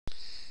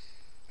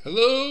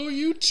Hello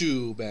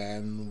YouTube,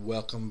 and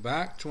welcome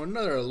back to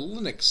another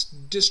Linux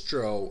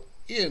distro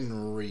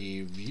in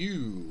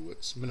review.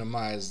 Let's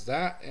minimize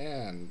that,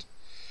 and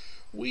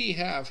we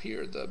have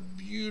here the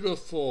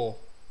beautiful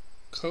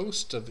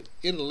coast of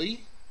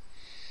Italy,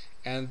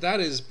 and that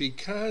is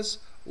because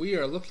we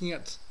are looking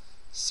at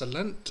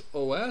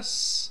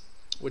SalentOS,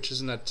 which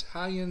is an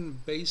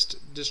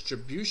Italian-based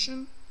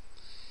distribution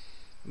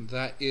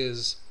that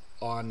is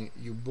on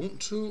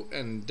Ubuntu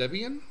and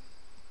Debian.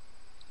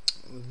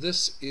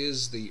 This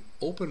is the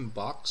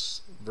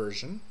Openbox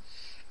version.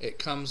 It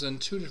comes in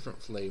two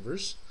different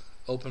flavors,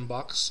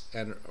 Openbox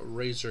and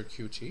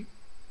RazorQT.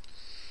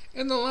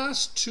 In the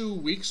last 2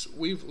 weeks,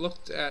 we've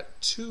looked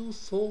at two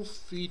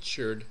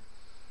full-featured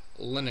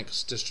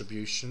Linux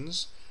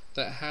distributions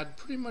that had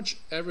pretty much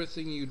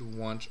everything you'd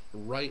want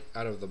right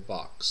out of the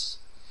box.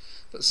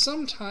 But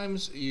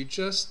sometimes you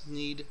just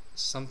need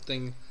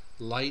something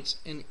light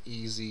and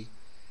easy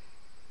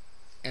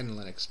and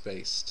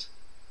Linux-based.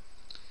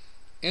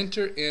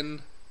 Enter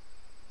in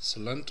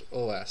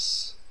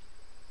SalentOS.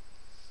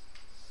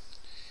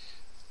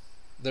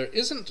 There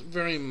isn't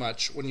very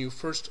much when you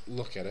first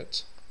look at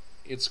it.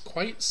 It's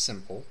quite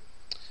simple,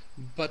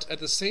 but at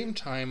the same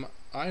time,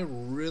 I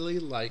really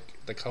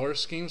like the color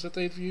schemes that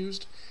they've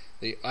used,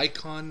 the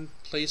icon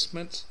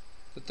placement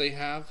that they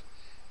have,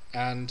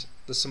 and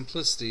the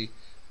simplicity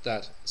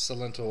that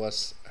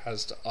SalentOS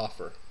has to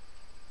offer.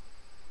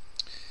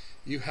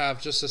 You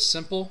have just a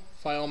simple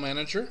file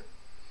manager.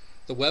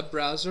 The web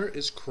browser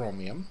is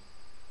Chromium.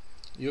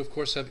 You of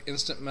course have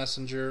instant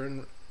messenger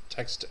and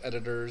text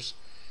editors,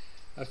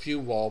 a few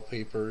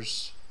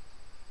wallpapers.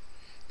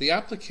 The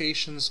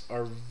applications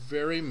are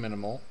very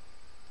minimal.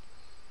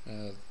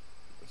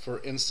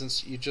 For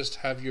instance, you just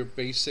have your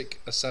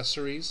basic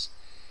accessories,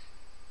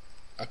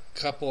 a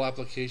couple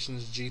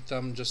applications,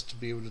 gthumb, just to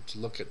be able to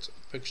look at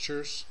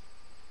pictures.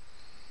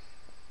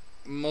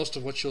 Most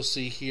of what you'll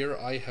see here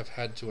I have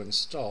had to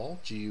install,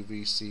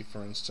 GUVC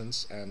for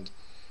instance, and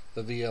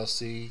the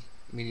VLC,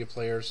 media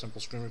player, simple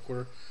screen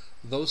recorder.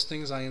 Those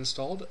things I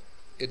installed.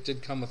 It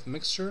did come with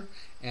Mixer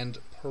and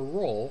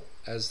Parole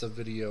as the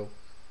video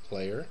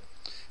player.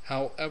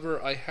 However,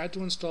 I had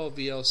to install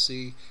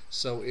VLC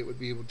so it would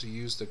be able to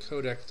use the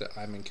codec that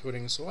I'm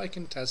encoding so I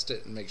can test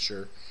it and make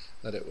sure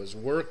that it was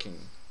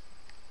working.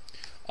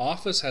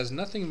 Office has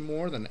nothing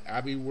more than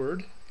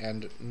AbiWord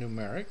and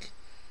numeric.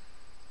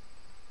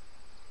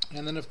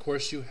 And then of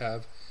course you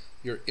have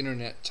your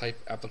internet type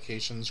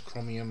applications,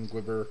 Chromium,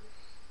 Gwibber,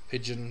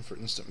 Pigeon for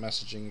instant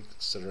messaging,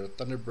 etc.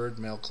 Thunderbird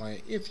mail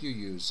client if you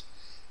use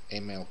a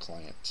mail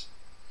client.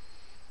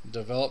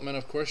 Development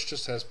of course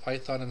just has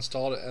Python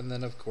installed, and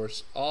then of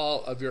course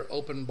all of your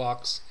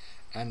Openbox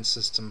and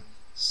system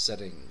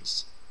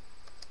settings.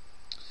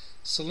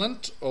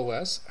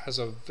 SalentOS has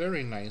a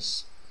very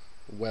nice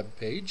web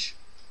page.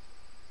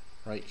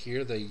 Right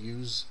here they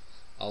use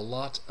a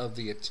lot of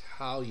the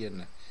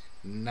Italian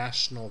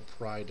national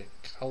pride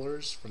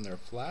colors from their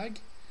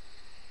flag,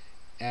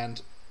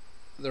 and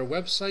their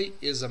website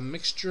is a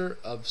mixture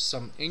of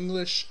some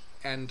English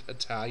and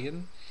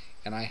Italian,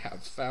 and I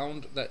have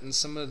found that in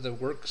some of the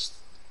works,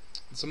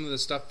 some of the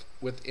stuff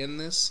within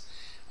this,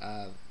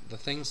 the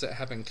things that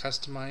have been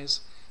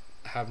customized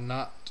have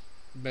not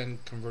been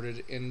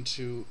converted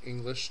into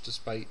English,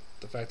 despite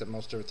the fact that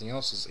most everything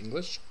else is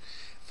English.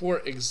 For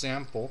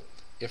example,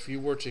 if you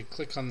were to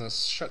click on the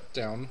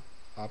shutdown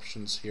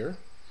options here,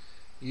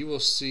 you will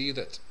see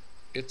that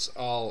it's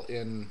all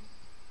in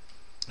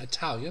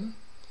Italian.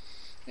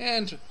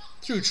 And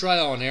through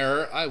trial and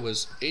error, I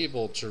was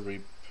able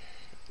to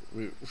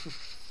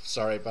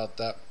sorry about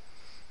that.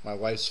 My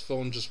wife's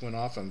phone just went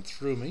off and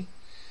threw me.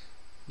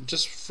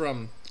 Just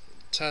from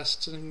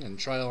testing and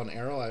trial and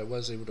error, I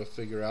was able to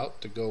figure out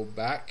to go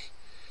back,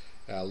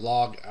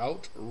 log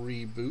out,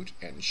 reboot,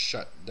 and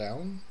shut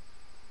down.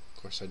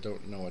 Of course, I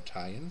don't know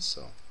Italian,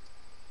 so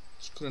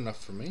it's good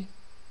enough for me.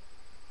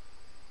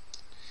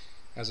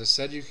 As I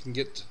said, you can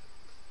get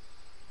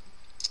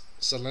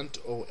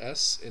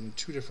SalentOS in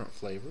two different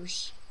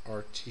flavors,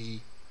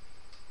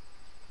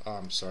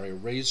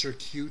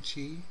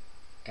 RazorQT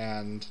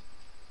and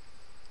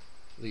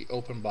the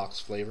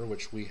Openbox flavor,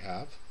 which we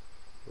have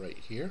right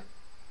here.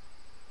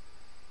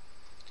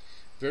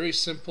 Very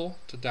simple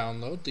to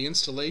download. The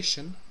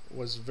installation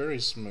was very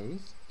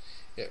smooth.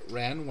 It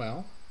ran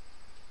well.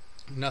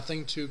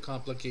 Nothing too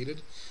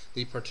complicated.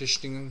 The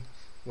partitioning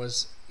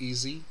was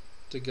easy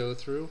to go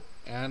through,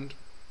 and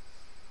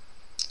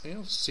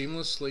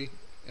seamlessly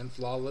and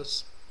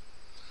flawless.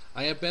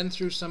 I have been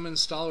through some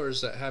installers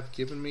that have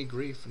given me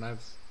grief, and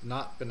I've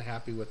not been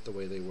happy with the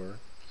way they were.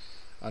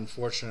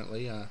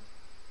 Unfortunately, I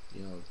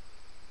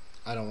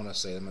don't want to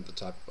say them at the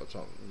top.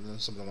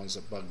 Some of the ones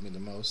that bugged me the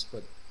most,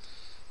 but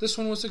this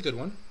one was a good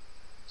one,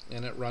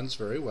 and it runs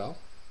very well.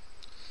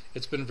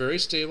 It's been very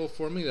stable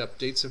for me. The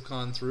updates have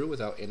gone through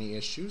without any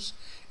issues.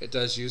 It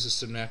does use a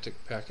Synaptic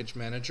Package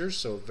Manager,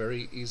 so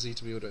very easy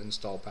to be able to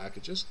install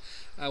packages.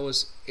 I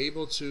was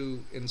able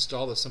to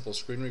install the simple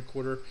screen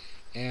recorder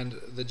and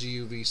the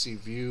GUVC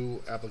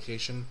View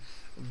application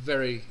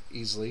very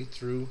easily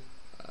through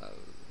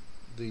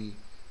the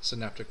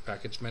Synaptic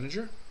Package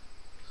Manager.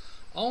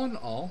 All in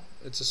all,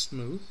 it's a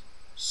smooth,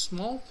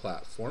 small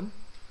platform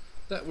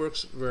that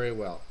works very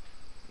well.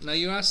 Now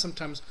you ask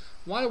sometimes,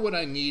 why would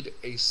I need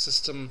a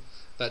system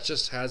that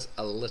just has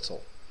a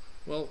little?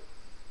 Well,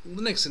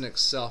 Linux in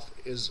itself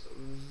is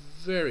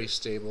very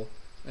stable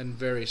and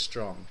very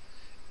strong,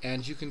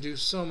 and you can do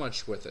so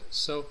much with it.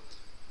 So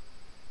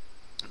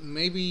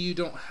maybe you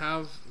don't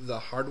have the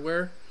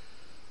hardware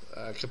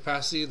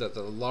capacity, that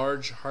the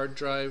large hard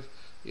drive,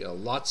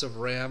 lots of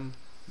RAM.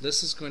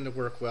 This is going to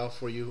work well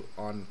for you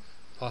on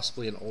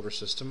possibly an older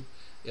system.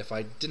 If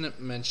I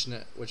didn't mention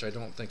it, which I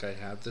don't think I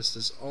have, this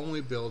is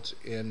only built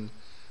in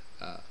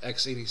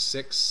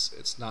x86.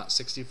 It's not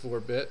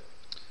 64-bit,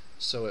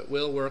 so it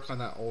will work on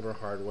that older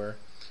hardware.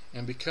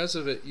 And because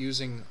of it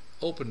using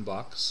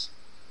Openbox,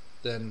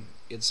 then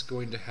it's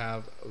going to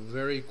have a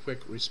very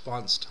quick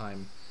response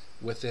time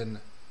within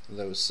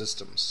those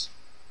systems.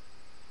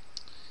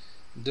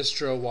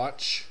 Distro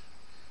Watch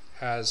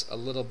has a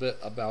little bit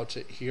about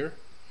it here,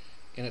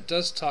 and it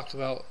does talk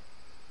about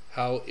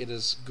how it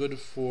is good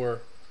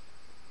for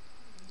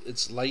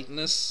its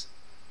lightness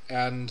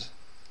and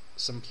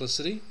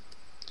simplicity.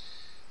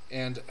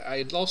 And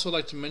I'd also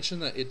like to mention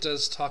that it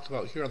does talk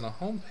about here on the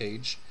home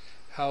page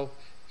how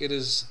it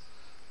is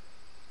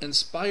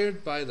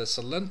inspired by the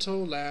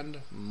Salento land,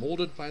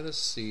 molded by the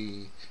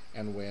sea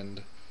and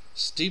wind,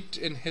 steeped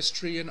in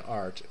history and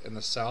art in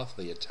the south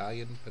of the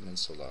Italian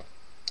peninsula.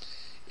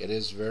 It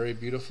is very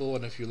beautiful,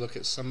 and if you look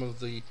at some of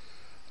the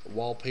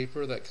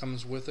wallpaper that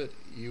comes with it,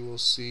 you will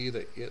see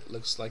that it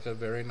looks like a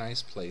very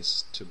nice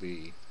place to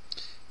be.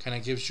 Kind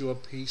of gives you a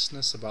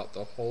peaceness about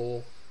the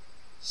whole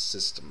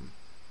system.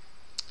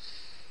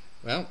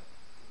 Well,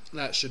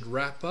 that should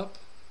wrap up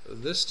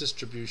this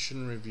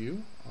distribution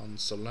review on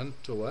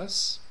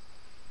SalentOS.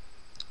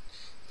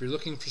 If you're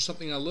looking for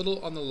something a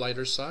little on the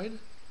lighter side,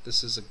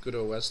 this is a good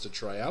OS to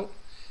try out,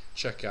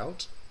 check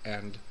out,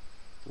 and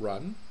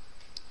run.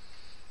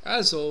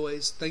 As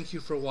always, thank you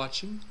for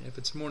watching. If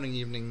it's morning,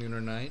 evening, noon,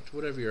 or night,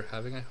 whatever you're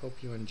having, I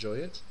hope you enjoy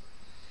it.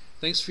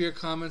 Thanks for your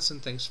comments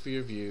and thanks for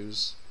your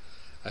views.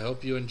 I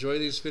hope you enjoy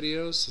these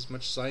videos as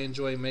much as I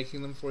enjoy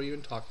making them for you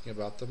and talking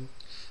about them.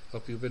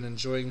 Hope you've been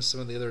enjoying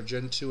some of the other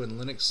Gen 2 and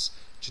Linux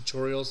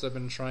tutorials I've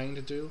been trying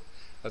to do.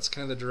 That's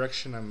kind of the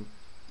direction. I'm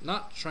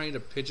not trying to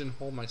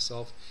pigeonhole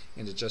myself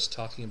into just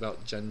talking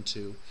about Gen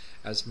 2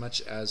 as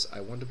much as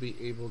I want to be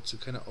able to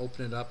kind of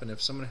open it up, and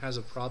if someone has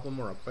a problem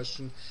or a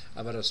question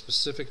about a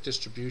specific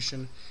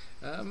distribution,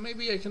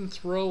 maybe I can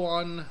throw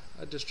on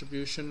a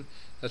distribution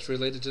that's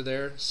related to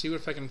there, see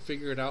if I can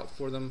figure it out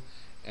for them,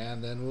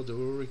 and then we'll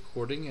do a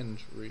recording and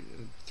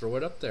throw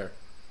it up there.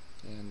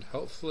 And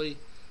hopefully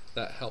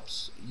that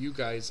helps you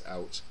guys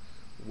out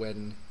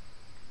when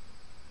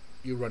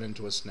you run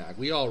into a snag.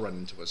 We all run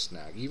into a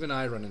snag. Even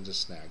I run into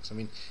snags. I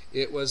mean,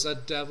 it was a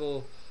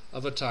devil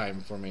of a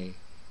time for me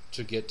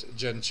to get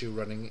Gen 2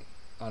 running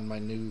on my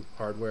new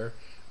hardware.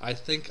 I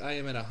think I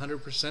am at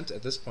 100%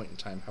 at this point in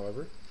time,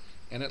 however,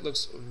 and it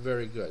looks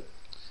very good.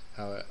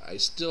 I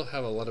still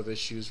have a lot of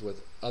issues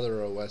with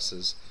other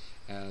OSs,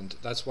 and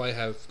that's why I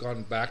have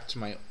gone back to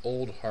my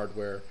old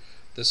hardware.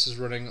 This is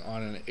running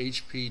on an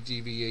HP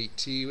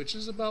DV8T, which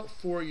is about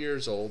 4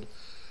 years old,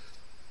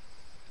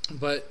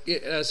 but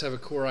it does have a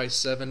Core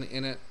i7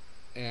 in it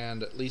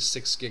and at least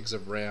 6 gigs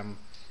of RAM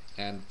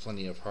and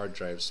plenty of hard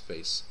drive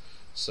space.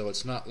 So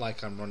it's not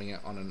like I'm running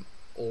it on an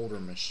older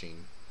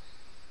machine,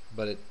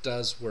 but it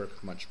does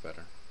work much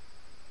better.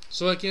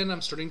 So again,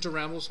 I'm starting to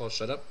ramble, so I'll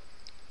shut up.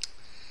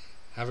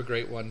 Have a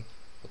great one.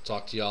 We'll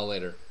talk to y'all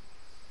later.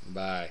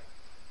 Bye.